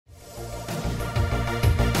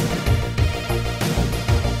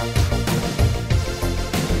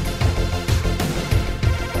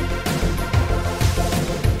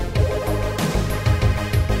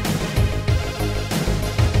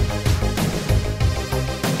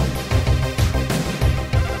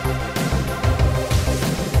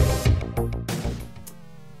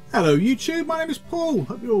Hello YouTube, my name is Paul,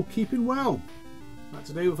 hope you're all keeping well. Back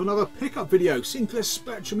today with another pickup video, Sinclair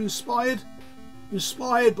Spectrum inspired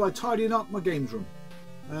by tidying up my games room.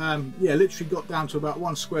 Yeah, literally got down to about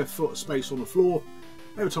 1 square foot of space on the floor.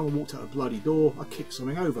 Every time I walked out a bloody door, I kicked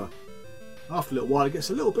something over. After a little while it gets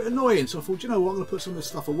a little bit annoying, so I thought, you know what, I'm going to put some of this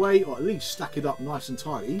stuff away, or at least stack it up nice and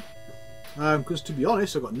tidy. Because to be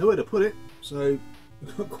honest, I've got nowhere to put it, so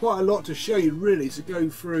I've got quite a lot to show you really to go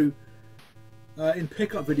through in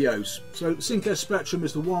pickup videos. So the Sinclair Spectrum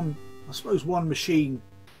is the one, I suppose, one machine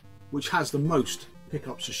which has the most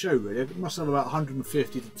pickups to show really. It must have about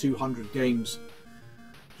 150 to 200 games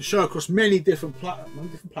to show across many different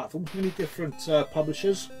platforms, many different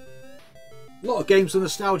publishers. A lot of games are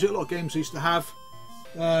nostalgic, a lot of games I used to have,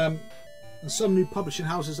 and some new publishing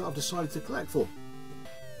houses that I've decided to collect for.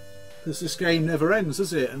 Because this game never ends,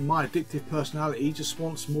 does it? And my addictive personality just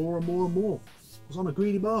wants more and more and more. Because I'm a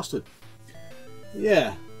greedy bastard. But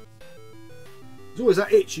yeah. There's always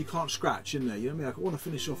that itch you can't scratch, isn't there? You know what I mean? I want to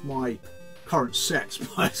finish off my current sets,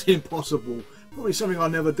 but it's impossible. Probably something I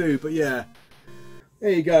never do, but yeah. There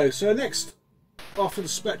you go. So next, after the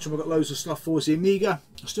Spectrum, I've got loads of stuff for is the Amiga.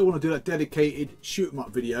 I still want to do that dedicated shoot 'em up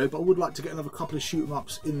video, but I would like to get another couple of shoot 'em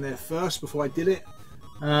ups in there first before I did it.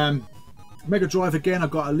 Mega Drive again, I've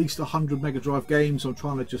got at least 100 Mega Drive games. I'm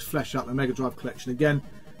trying to just flesh out the Mega Drive collection again.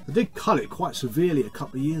 I did cut it quite severely a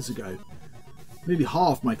couple of years ago. Nearly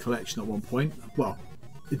halved my collection at one point. Well,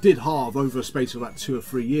 it did halve over a space of like 2 or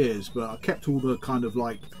 3 years, but I kept all the kind of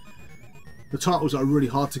like the titles that are really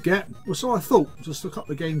hard to get. Well, so I thought, just a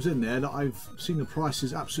couple of games in there that I've seen the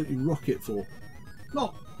prices absolutely rocket for.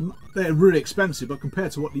 Not, they're really expensive, but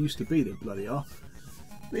compared to what they used to be, they bloody are.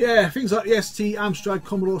 But yeah, things like the ST, Amstrad,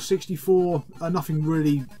 Commodore 64, nothing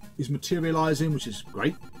really is materialising, which is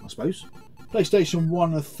great, I suppose. PlayStation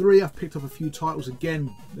 1 and 3, I've picked up a few titles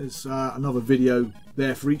again. There's another video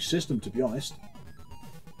there for each system, to be honest.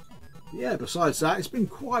 But yeah, besides that, it's been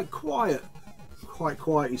quite quiet. Quite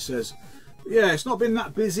quiet, he says. But yeah, it's not been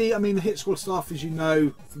that busy. I mean, the Hit Squad stuff, as you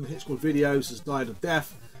know, from the Hit Squad videos, has died a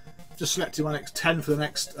death. Just selected my next 10 for the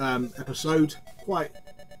next episode. Quite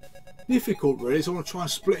difficult really, so I want to try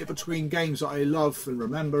and split it between games that I love and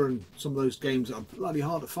remember and some of those games that are bloody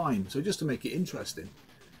hard to find, so just to make it interesting.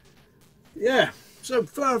 Yeah, so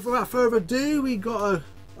without further ado, we got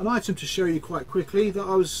an item to show you quite quickly that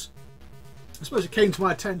I suppose it came to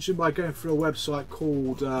my attention by going through a website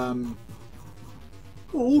called The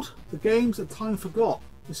Games That Time Forgot.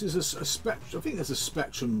 This is a Spectrum, I think there's a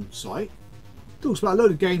Spectrum site. It talks about a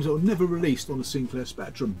load of games that were never released on the Sinclair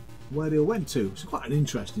Spectrum, where they all went to. It's quite an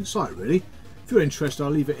interesting site really. If you're interested, I'll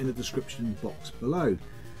leave it in the description box below.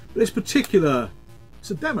 But this particular,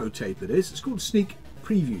 it's a demo tape it is. It's called a sneak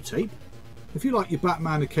preview tape. If you like your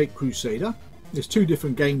Batman and Cape Crusader, there's 2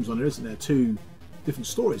 different games on there, isn't there? 2 different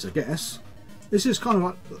stories, I guess. This is kind of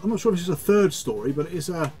like, I'm not sure if this is a 3rd story, but it is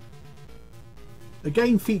a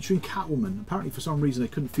game featuring Catwoman. Apparently for some reason they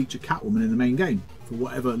couldn't feature Catwoman in the main game, for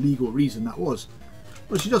whatever legal reason that was.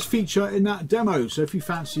 But she does feature in that demo, so if you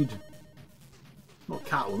fancied, not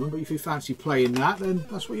Catwoman, but if you fancy playing that, then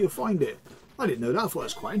that's where you'll find it. I didn't know that, I thought it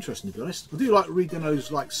was quite interesting to be honest. I do like reading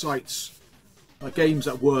those like sites, like games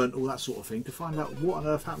that weren't, all that sort of thing, to find out what on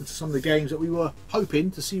earth happened to some of the games that we were hoping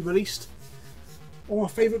to see released on our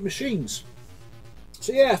favourite machines.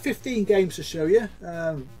 So yeah, 15 games to show you.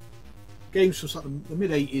 Games from like the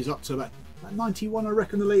mid-80s up to about 91, I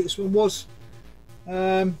reckon the latest one was.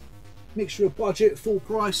 Mixture of budget, full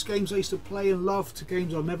price, games I used to play and love to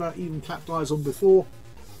games I've never even clapped eyes on before.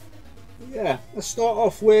 But yeah, let's start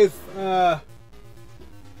off with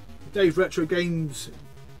Dave Retro Games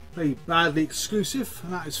Play Badly exclusive,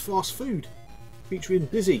 and that is Fast Food, featuring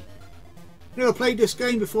Dizzy. Never played this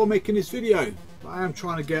game before making this video, but I am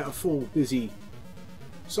trying to get a full Dizzy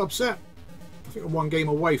subset. I think I'm 1 game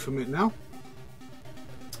away from it now.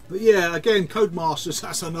 But yeah, again, Codemasters,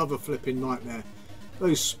 that's another flipping nightmare.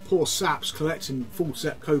 Those poor saps collecting full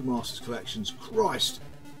set Codemasters collections. Christ.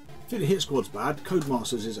 I think the Hit Squad's bad.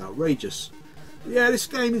 Codemasters is outrageous. But yeah, this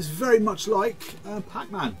game is very much like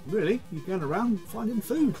Pac-Man, really. You're going around finding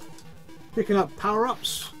food, picking up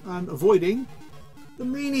power-ups and avoiding the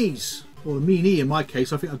meanies. Or the meanie in my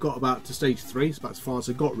case. I think I got about to stage 3. It's about as far as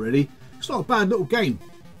I got really. It's not a bad little game.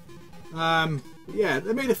 Yeah,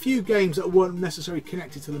 they made a few games that weren't necessarily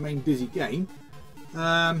connected to the main Dizzy game.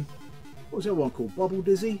 What was the other one called? Bubble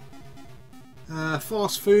Dizzy?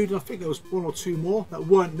 Fast Food, and I think there was 1 or 2 more that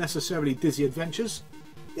weren't necessarily Dizzy Adventures.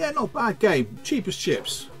 Yeah, not a bad game. Cheap as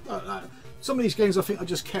chips. Some of these games I think I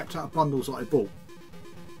just kept out of bundles that I bought.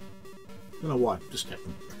 Don't know why, just kept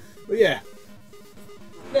them. But yeah.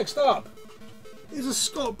 Next up, is a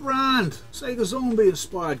Scott Brand Sega Zombie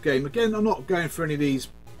inspired game. Again, I'm not going for any of these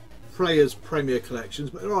Players Premier collections,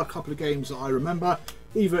 but there are a couple of games that I remember,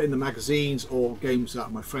 either in the magazines or games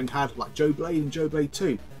that my friend had, like Joe Blade and Joe Blade 2.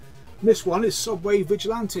 And this one is Subway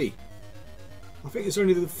Vigilante. I think it's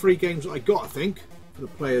only the 3 games that I got, I think, for the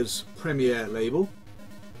Players Premier label.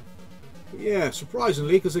 But yeah,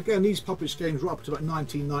 surprisingly, because again, these published games were up to about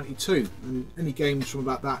 1992, and any games from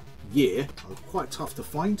about that year are quite tough to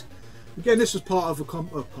find. Again, this was part of a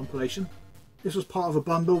compilation. This was part of a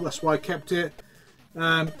bundle, that's why I kept it.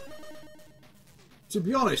 To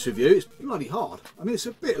be honest with you, it's bloody hard. I mean, it's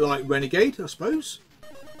a bit like Renegade, I suppose.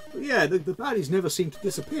 But yeah, the baddies never seem to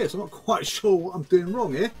disappear, so I'm not quite sure what I'm doing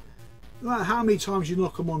wrong here. No matter how many times you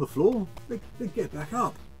knock them on the floor, they get back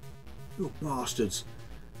up. Little bastards.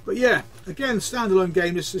 But yeah, again, standalone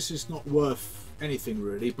game. This is not worth anything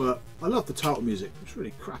really, but I love the title music. It's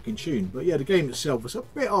really cracking tune. But yeah, the game itself is a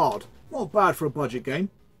bit hard. Not bad for a budget game.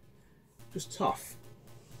 Just tough.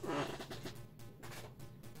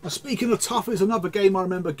 Now, speaking of tough, is another game I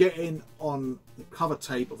remember getting on the cover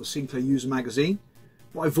tape of a Sinclair user magazine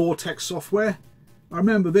by Vortex Software. I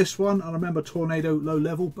remember this one, and I remember Tornado Low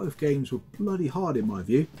Level. Both games were bloody hard in my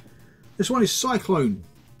view. This one is Cyclone.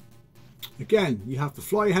 Again, you have to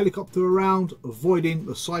fly your helicopter around, avoiding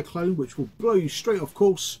the cyclone, which will blow you straight off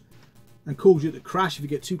course and cause you to crash if you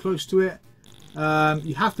get too close to it.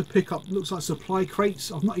 You have to pick up, looks like supply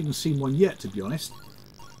crates. I've not even seen one yet, to be honest.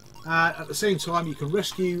 At the same time, you can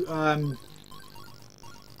rescue, I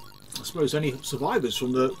suppose, any survivors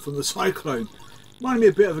from the cyclone. Reminded me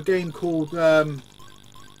a bit of a game called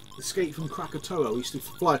Escape from Krakatoa. We used to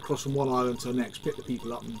fly across from one island to the next, pick the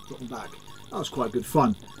people up and drop them back. That was quite good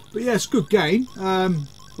fun. But yeah, it's a good game.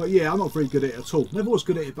 But yeah, I'm not very good at it at all. Never was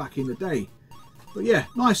good at it back in the day. But yeah,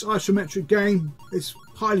 nice isometric game. It's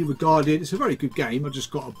highly regarded. It's a very good game. I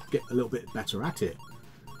just got to get a little bit better at it.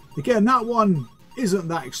 Again, that one isn't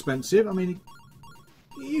that expensive. I mean,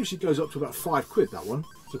 it usually goes up to about £5, that one,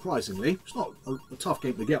 surprisingly. It's not a tough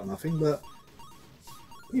game to get or nothing, but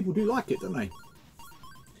people do like it, don't they?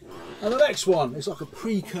 And the next one is like a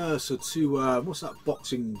precursor to, what's that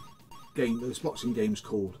boxing game, those boxing games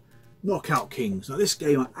called? Knockout Kings. Now, this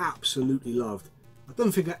game I absolutely loved. I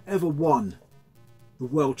don't think I ever won the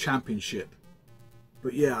World Championship,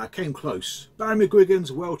 but yeah, I came close. Barry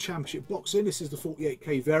McGuigan's World Championship Boxing. This is the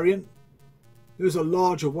 48k variant. There's a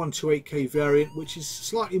larger 128k variant, which is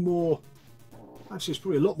slightly more, actually it's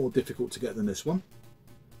probably a lot more difficult to get than this one.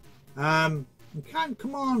 You can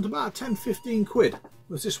command about 10-15 quid,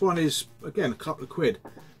 whereas this one is, again, a couple of quid.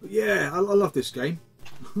 But yeah, I love this game.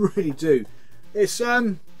 I really do. It's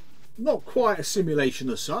not quite a simulation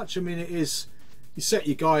as such. I mean, it is, you set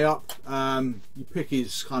your guy up, you pick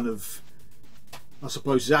his kind of, I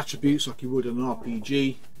suppose, his attributes like you would in an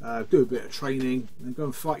RPG, do a bit of training and go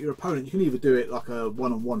and fight your opponent. You can either do it like a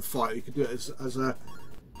one-on-one fight, or you could do it as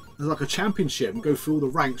like a championship and go through all the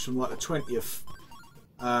ranks from like the 20th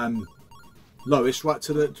lowest right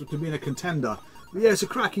to being a contender. But yeah, it's a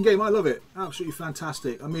cracking game. I love it. Absolutely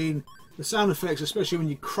fantastic. I mean, the sound effects, especially when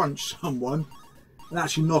you crunch someone and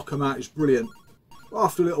actually knock them out, is brilliant.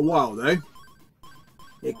 After a little while though,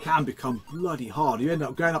 it can become bloody hard. You end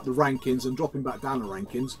up going up the rankings and dropping back down the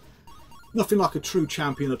rankings. Nothing like a true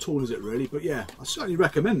champion at all, is it really? But yeah, I certainly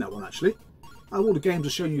recommend that one actually. Out of all the games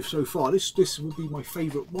I've shown you so far, this would be my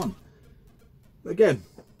favourite one. But again,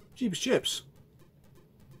 Jeepers Chips.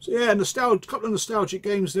 So yeah, couple of nostalgic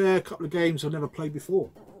games there, a couple of games I've never played before.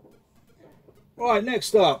 Right,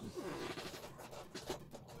 next up.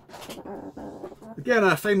 Again,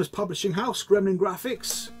 a famous publishing house, Gremlin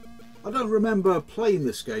Graphics. I don't remember playing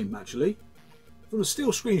this game actually. From the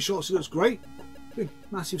still screenshots it looks great. Big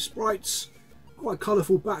massive sprites, quite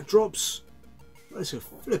colourful backdrops. But it's a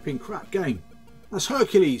flipping crap game. That's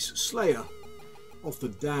Hercules, Slayer of the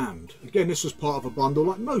Damned. Again, this was part of a bundle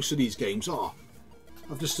like most of these games are.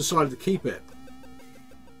 I've just decided to keep it.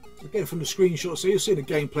 Again, from the screenshots, so you'll see the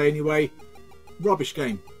gameplay anyway. Rubbish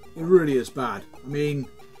game. It really is bad. I mean,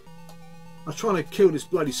 I was trying to kill this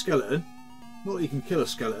bloody skeleton. Not that you can kill a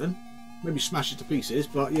skeleton. Maybe smash it to pieces,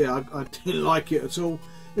 but yeah, I didn't like it at all.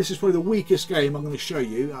 This is probably the weakest game I'm going to show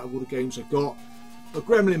you out of all the games I've got. But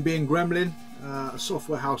Gremlin being Gremlin, a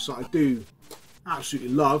software house that I do absolutely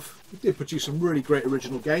love. They did produce some really great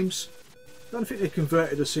original games. I don't think they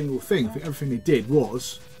converted a single thing. I think everything they did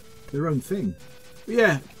was their own thing. But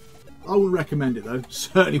yeah, I wouldn't recommend it though.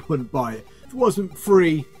 Certainly wouldn't buy it. If it wasn't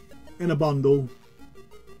free in a bundle,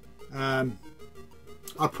 I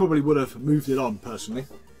probably would have moved it on personally.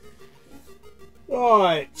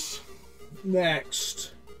 Right,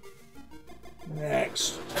 next.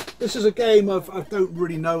 This is a game I don't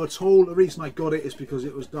really know at all. The reason I got it is because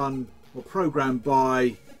it was done or programmed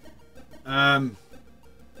by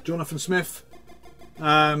Jonathan Smith.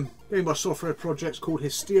 Game by software projects called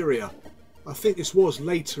Hysteria. I think this was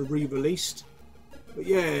later re-released. But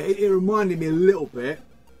yeah, it reminded me a little bit,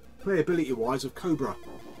 playability wise, of Cobra.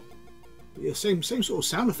 But yeah, same sort of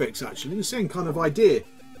sound effects actually, the same kind of idea.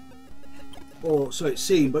 Or so it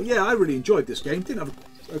seemed. But yeah, I really enjoyed this game. Didn't have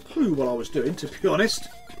a clue what I was doing, to be honest.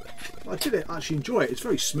 But I did actually enjoy it. It's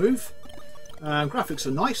very smooth. Graphics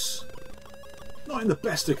are nice. Not in the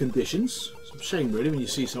best of conditions. It's a shame really when you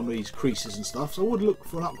see some of these creases and stuff. So I would look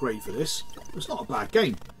for an upgrade for this. It's not a bad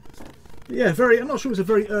game. But yeah, I'm not sure it's a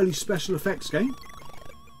very early special effects game.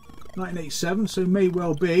 1987, so may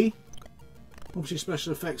well be. Obviously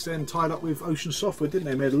special effects then tied up with Ocean Software, didn't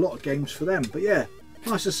they? Made a lot of games for them. But yeah,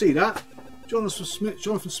 nice to see that.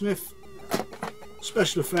 Jonathan Smith,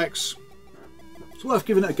 special effects. It's worth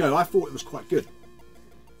giving it a go. I thought it was quite good.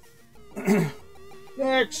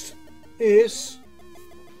 Next is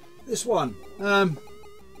this one. A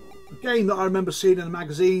game that I remember seeing in the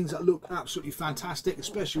magazines that looked absolutely fantastic,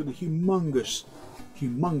 especially with the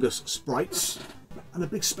humongous sprites and a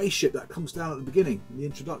big spaceship that comes down at the beginning in the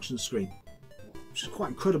introduction screen, which is quite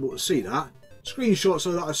incredible to see that. Screenshots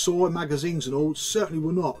that I saw in magazines and all certainly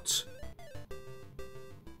were not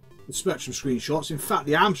the Spectrum screenshots. In fact,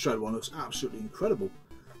 the Amstrad one looks absolutely incredible.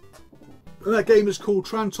 And that game is called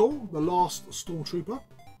Trantor, The Last Stormtrooper.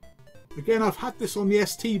 Again, I've had this on the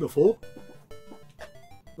ST before.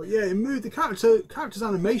 But yeah, it moved, the character's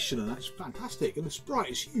animation and that's fantastic, and the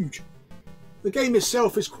sprite is huge. The game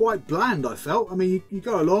itself is quite bland, I felt. I mean, you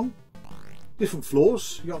go along, different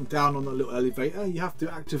floors, you go up and down on the little elevator, you have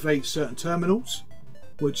to activate certain terminals,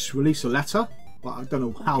 which release a letter, but I don't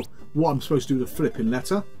know what I'm supposed to do with a flipping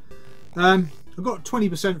letter. I got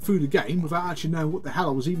 20% through the game without actually knowing what the hell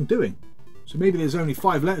I was even doing. So maybe there's only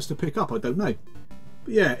 5 letters to pick up, I don't know.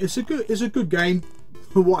 But yeah, it's a good game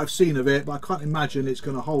for what I've seen of it, but I can't imagine it's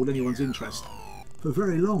going to hold anyone's interest for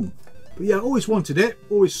very long. But yeah, I always wanted it,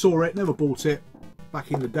 always saw it, never bought it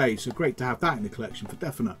back in the day, so great to have that in the collection for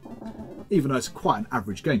definite, even though it's quite an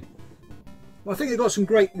average game. But I think it got some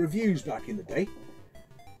great reviews back in the day.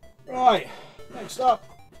 Right, next up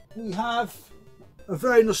we have a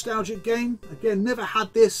very nostalgic game. Again, never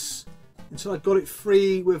had this until I got it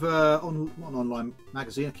free with an online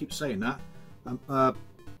magazine, I keep saying that, a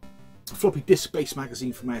floppy disk based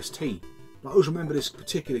magazine from ST. But I always remember this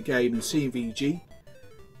particular game in CVG,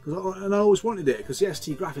 and I always wanted it because the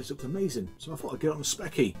ST graphics looked amazing, so I thought I'd get it on the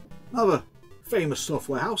Specky. Another famous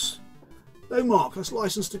software house. Mark, that's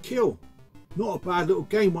License to Kill. Not a bad little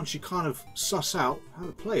game once you kind of suss out how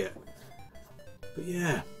to play it. But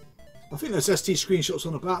yeah, I think there's ST screenshots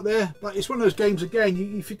on about there, but it's one of those games again,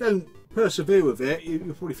 if you don't persevere with it,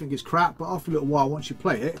 you'll probably think it's crap, but after a little while, once you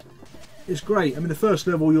play it, it's great. I mean, the first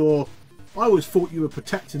level, I always thought you were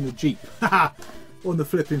protecting the Jeep on the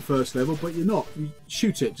flipping first level, but you're not. You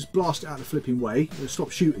shoot it, just blast it out the flipping way, it'll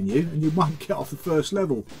stop shooting you, and you might get off the first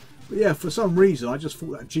level. But yeah, for some reason, I just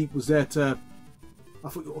thought that Jeep was there to... I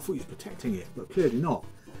thought you were protecting it, but clearly not.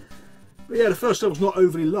 But yeah, the first level's not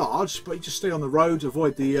overly large, but you just stay on the road,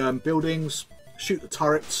 avoid the buildings, shoot the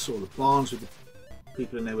turrets or the barns with the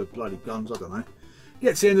people in there with bloody guns, I don't know.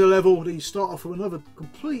 Get to the end of the level, you start off with another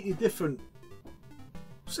completely different,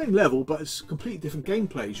 same level, but it's completely different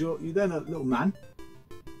gameplays. You're then a little man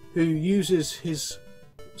who uses his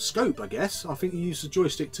scope, I guess. I think he used the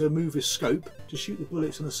joystick to move his scope to shoot the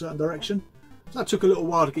bullets in a certain direction. So that took a little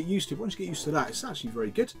while to get used to. Once you get used to that, it's actually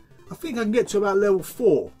very good. I think I can get to about level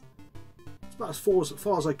 4. It's about as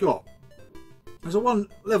far as I got. There's a one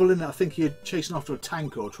level in there, I think you're chasing after a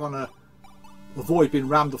tanker or trying to avoid being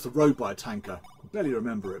rammed off the road by a tanker. I barely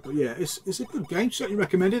remember it, but yeah, it's a good game. Certainly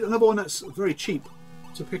recommended. Another one that's very cheap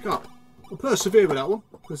to pick up. I'll persevere with that one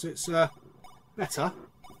because it's better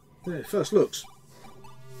than it first looks.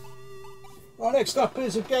 Right, next up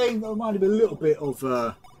is a game that reminded me a little bit of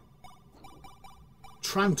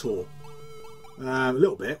Trantor. A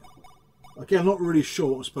little bit. Again, I'm not really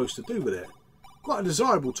sure what I'm supposed to do with it. Quite a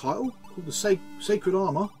desirable title called The Sacred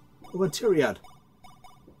Armour of Antiriad.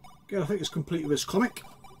 Again, I think it's complete with its comic.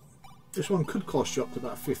 This one could cost you up to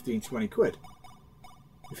about 15-20 quid.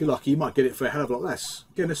 If you're lucky, you might get it for a hell of a lot less.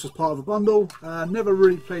 Again, this was part of a bundle. Never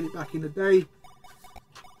really played it back in the day.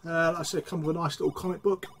 Like I said, it comes with a nice little comic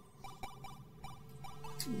book.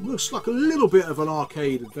 Looks like a little bit of an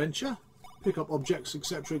arcade adventure. Pick up objects,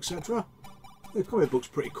 etc, etc. The comic book's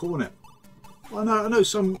pretty cool, isn't it? I know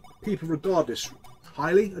some people regard this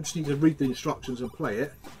highly. I just need to read the instructions and play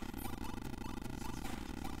it.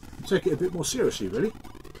 And take it a bit more seriously, really.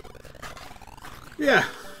 Yeah,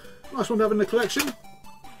 Nice one to have in the collection.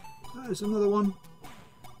 There's another one.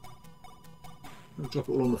 I'll drop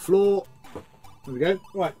it all on the floor. There we go.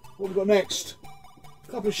 Right, what have we got next?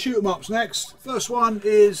 A couple of shoot 'em ups next. First one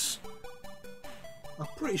is, I'm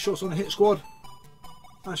pretty sure it's on the Hit Squad.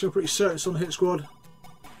 Actually, I'm pretty certain it's on the Hit Squad.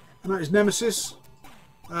 And that is Nemesis.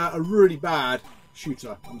 A really bad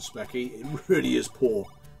shooter on the Specky. It really is poor.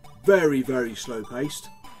 Very, very slow paced.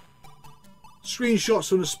 Screenshots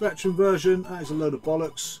from the Spectrum version. That is a load of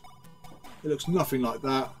bollocks. It looks nothing like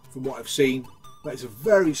that from what I've seen. But it's a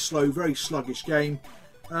very slow, very sluggish game.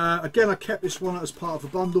 Again, I kept this one as part of the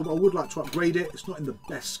bundle, but I would like to upgrade it. It's not in the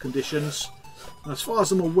best conditions. And as far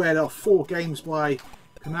as I'm aware, there are 4 games by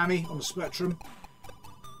Konami on the Spectrum.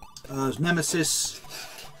 There's Nemesis,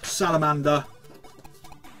 Salamander,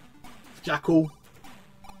 Jackal,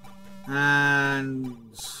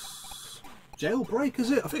 and Jailbreak,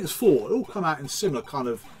 is it? I think it's 4. They all come out in similar kind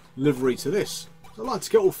of livery to this. So I'd like to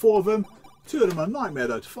get all 4 of them. 2 of them are a nightmare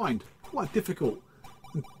though to find. Quite difficult.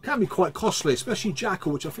 And can be quite costly, especially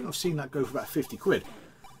Jackal, which I think I've seen that go for about 50 quid.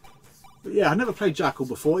 But yeah, I never played Jackal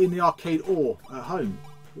before in the arcade or at home.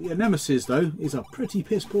 But yeah, Nemesis though is a pretty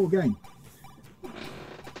piss poor game.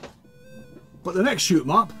 But the next shoot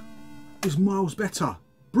 'em up is miles better.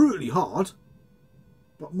 Brutally hard,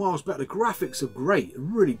 but miles better. The graphics are great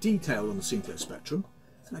and really detailed on the Sinclair Spectrum.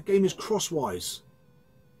 And that game is crosswise.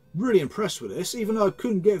 Really impressed with this, even though I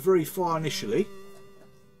couldn't get very far initially.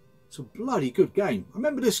 It's a bloody good game. I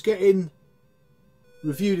remember this getting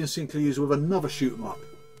reviewed in Sinclair User with another shoot 'em up.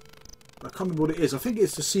 I can't remember what it is. I think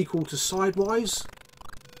it's the sequel to Sidewise.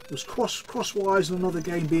 It was Crosswise and another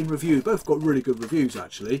game being reviewed. Both got really good reviews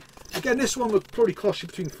actually. Again, this one would probably cost you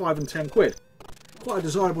between 5 and 10 quid. Quite a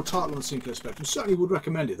desirable title on the Sinclair Spectrum. Certainly would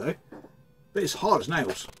recommend it though. But it's hard as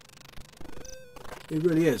nails. It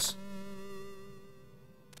really is.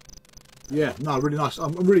 Yeah, no, really nice.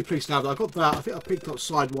 I'm really pleased to have that. I got that. I think I picked up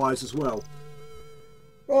Sidewise as well.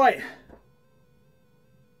 Right.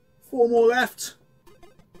 4 more left.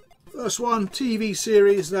 First one, TV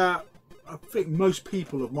series that I think most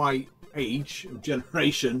people of my age, of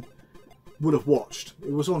generation, would have watched.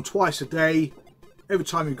 It was on twice a day. Every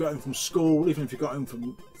time you got home from school, even if you got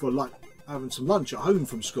home for like having some lunch at home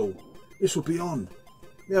from school, this would be on.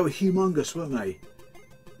 They were humongous, weren't they?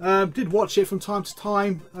 Did watch it from time to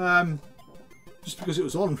time. Just because it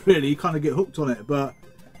was on, really, you kind of get hooked on it, but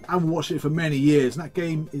I haven't watched it for many years, and that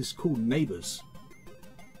game is called Neighbours.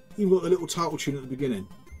 Even got the little title tune at the beginning.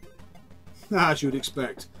 As you would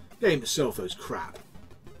expect. The game itself is crap.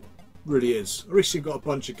 Really is. I recently got a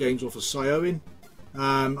bunch of games off of Sioin.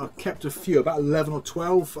 I've kept a few, about 11 or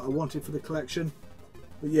 12 that I wanted for the collection.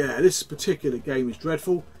 But yeah, this particular game is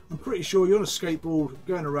dreadful. I'm pretty sure you're on a skateboard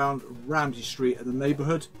going around Ramsey Street in the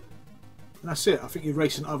neighbourhood. And that's it. I think you're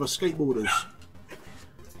racing other skateboarders.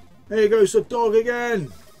 There goes the dog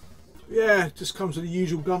again. Yeah, it just comes with the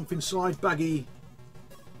usual gump inside, baggy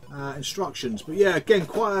instructions. But yeah, again,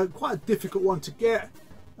 quite a difficult one to get.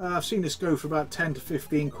 I've seen this go for about 10 to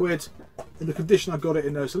 15 quid. In the condition I got it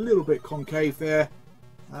in there, it's a little bit concave there.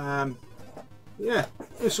 Yeah,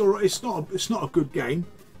 it's alright. It's not a good game.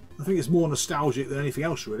 I think it's more nostalgic than anything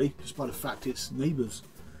else, really, just by the fact it's Neighbours.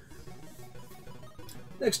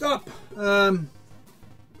 Next up,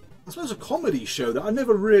 I suppose a comedy show that I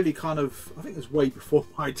never really I think it was way before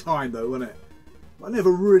my time though, wasn't it? But I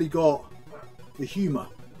never really got the humour.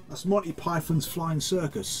 That's Monty Python's Flying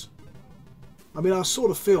Circus. I mean, I saw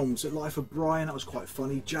the films at Life of Brian, that was quite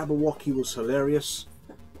funny. Jabberwocky was hilarious.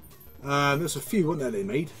 There's a few, weren't there, they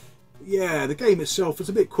made? But yeah, the game itself is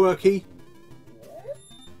a bit quirky.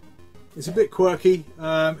 It's a bit quirky.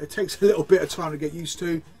 It takes a little bit of time to get used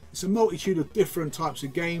to. It's a multitude of different types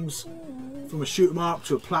of games, from a shoot 'em up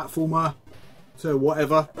to a platformer to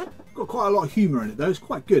whatever. Got quite a lot of humour in it though. It's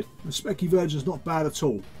quite good. The Specky version's not bad at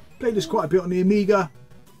all. Played this quite a bit on the Amiga,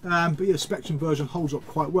 but yeah, the Spectrum version holds up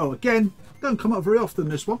quite well. Again, don't come up very often,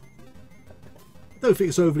 this one. Don't think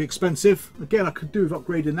it's overly expensive. Again, I could do with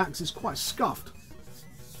upgrading that because it's quite scuffed.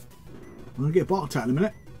 I'm going to get barked at in a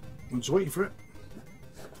minute. I'm just waiting for it.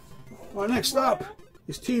 Right, next up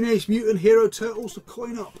is Teenage Mutant Hero Turtles: The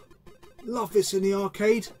Coin Up. Love this in the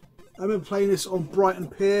arcade. I remember playing this on Brighton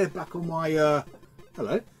Pier back on my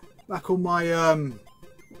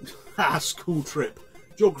school trip,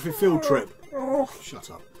 geography field trip. Shut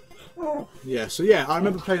up. Yeah, so yeah, I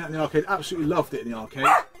remember playing that in the arcade. Absolutely loved it in the arcade.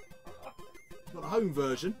 Got the home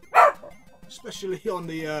version, especially on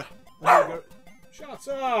the Amiga. Shut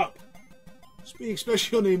up.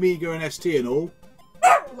 Especially on the Amiga and ST and all.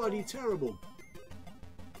 Bloody terrible.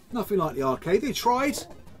 Nothing like the arcade. They tried.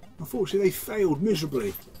 Unfortunately, they failed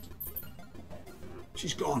miserably.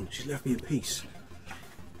 She's gone. She's left me in peace.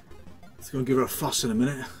 I'm going to give her a fuss in a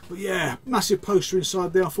minute. But yeah, massive poster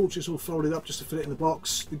inside there. Unfortunately, it's all folded up just to fit it in the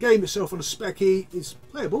box. The game itself on a Specky is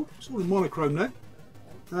playable. It's all in monochrome there.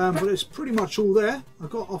 But it's pretty much all there. I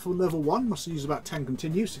got off on level 1. Must have used about 10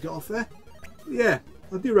 continues to get off there. But yeah,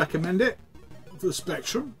 I do recommend it for the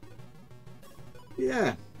Spectrum.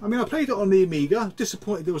 Yeah, I mean, I played it on the Amiga.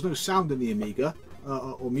 Disappointed there was no sound in the Amiga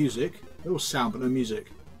or music. There was sound but no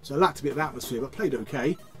music. So it lacked a bit of atmosphere, but played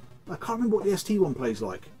okay. I can't remember what the ST one plays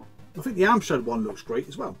like. I think the Amstrad one looks great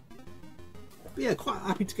as well. But yeah, quite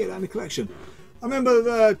happy to get that in the collection. I remember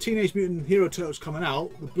the Teenage Mutant Hero Turtles coming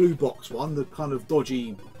out, the blue box one, the kind of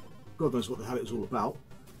dodgy, God knows what the hell it was all about.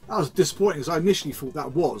 That was disappointing because I initially thought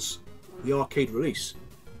that was the arcade release.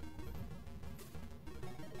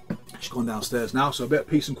 She's gone downstairs now, so a bit of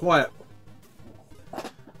peace and quiet.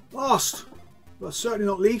 Last, but certainly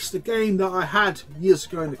not least, a game that I had years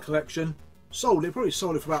ago in the collection. Sold it, probably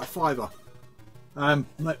sold it for about a £5.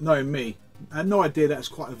 Knowing me, I had no idea that it's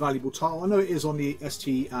quite a valuable title. I know it is on the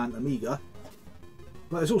ST and Amiga,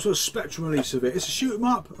 but there's also a Spectrum release of it. It's a shoot 'em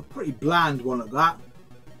up, a pretty bland one at that.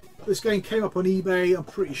 This game came up on eBay. I'm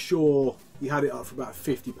pretty sure you had it up for about a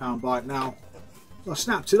 £50 buy it now. So I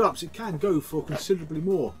snapped it up, so it can go for considerably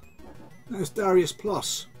more. That's Darius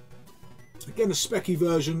Plus. Again, the Specky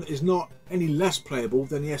version is not any less playable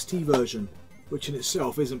than the ST version, which in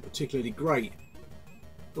itself isn't particularly great.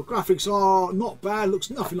 The graphics are not bad, looks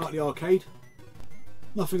nothing like the arcade.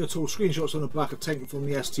 Nothing at all. Screenshots on the back are taken from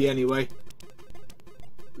the ST anyway.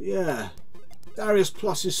 But yeah, Darius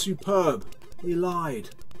Plus is superb. He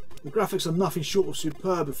lied. The graphics are nothing short of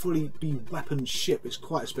superb. A fully be-weaponed ship is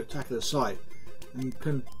quite a spectacular sight and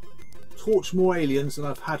can torch more aliens than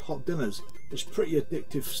I've had hot dinners. It's pretty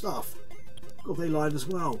addictive stuff. God, they lied as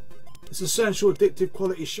well. Its essential addictive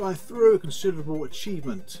qualities shine through, a considerable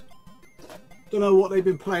achievement. Don't know what they've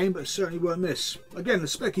been playing, but it certainly weren't this. Again, the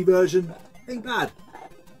Specky version ain't bad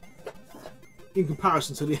in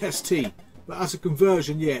comparison to the ST, but as a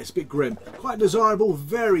conversion, yeah, it's a bit grim. Quite desirable,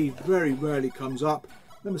 very, very rarely comes up.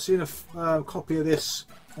 Remember seeing a copy of this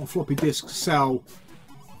on floppy disk sell.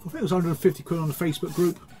 I think it was 150 quid on the Facebook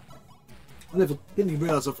group. I didn't even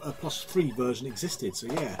realise a +3 version existed, so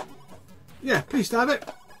yeah, pleased to have it.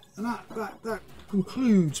 And that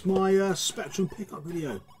concludes my Spectrum pickup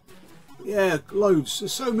video. Yeah, loads.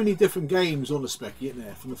 There's so many different games on the Specky, isn't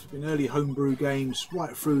there? From the early homebrew games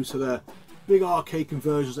right through to the big arcade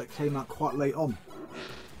conversions that came out quite late on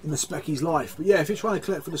in the Specky's life. But yeah, if you're trying to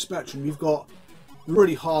collect for the Spectrum, you've got the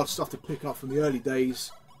really hard stuff to pick up from the early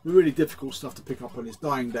days, the really difficult stuff to pick up on its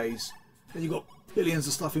dying days, and you've got billions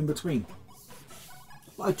of stuff in between.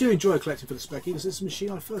 But I do enjoy collecting for the Specky because it's a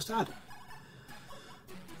machine I first had.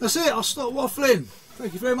 That's it, I'll stop waffling.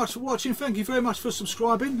 Thank you very much for watching, thank you very much for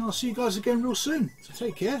subscribing. I'll see you guys again real soon. So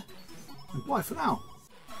take care, and bye for now.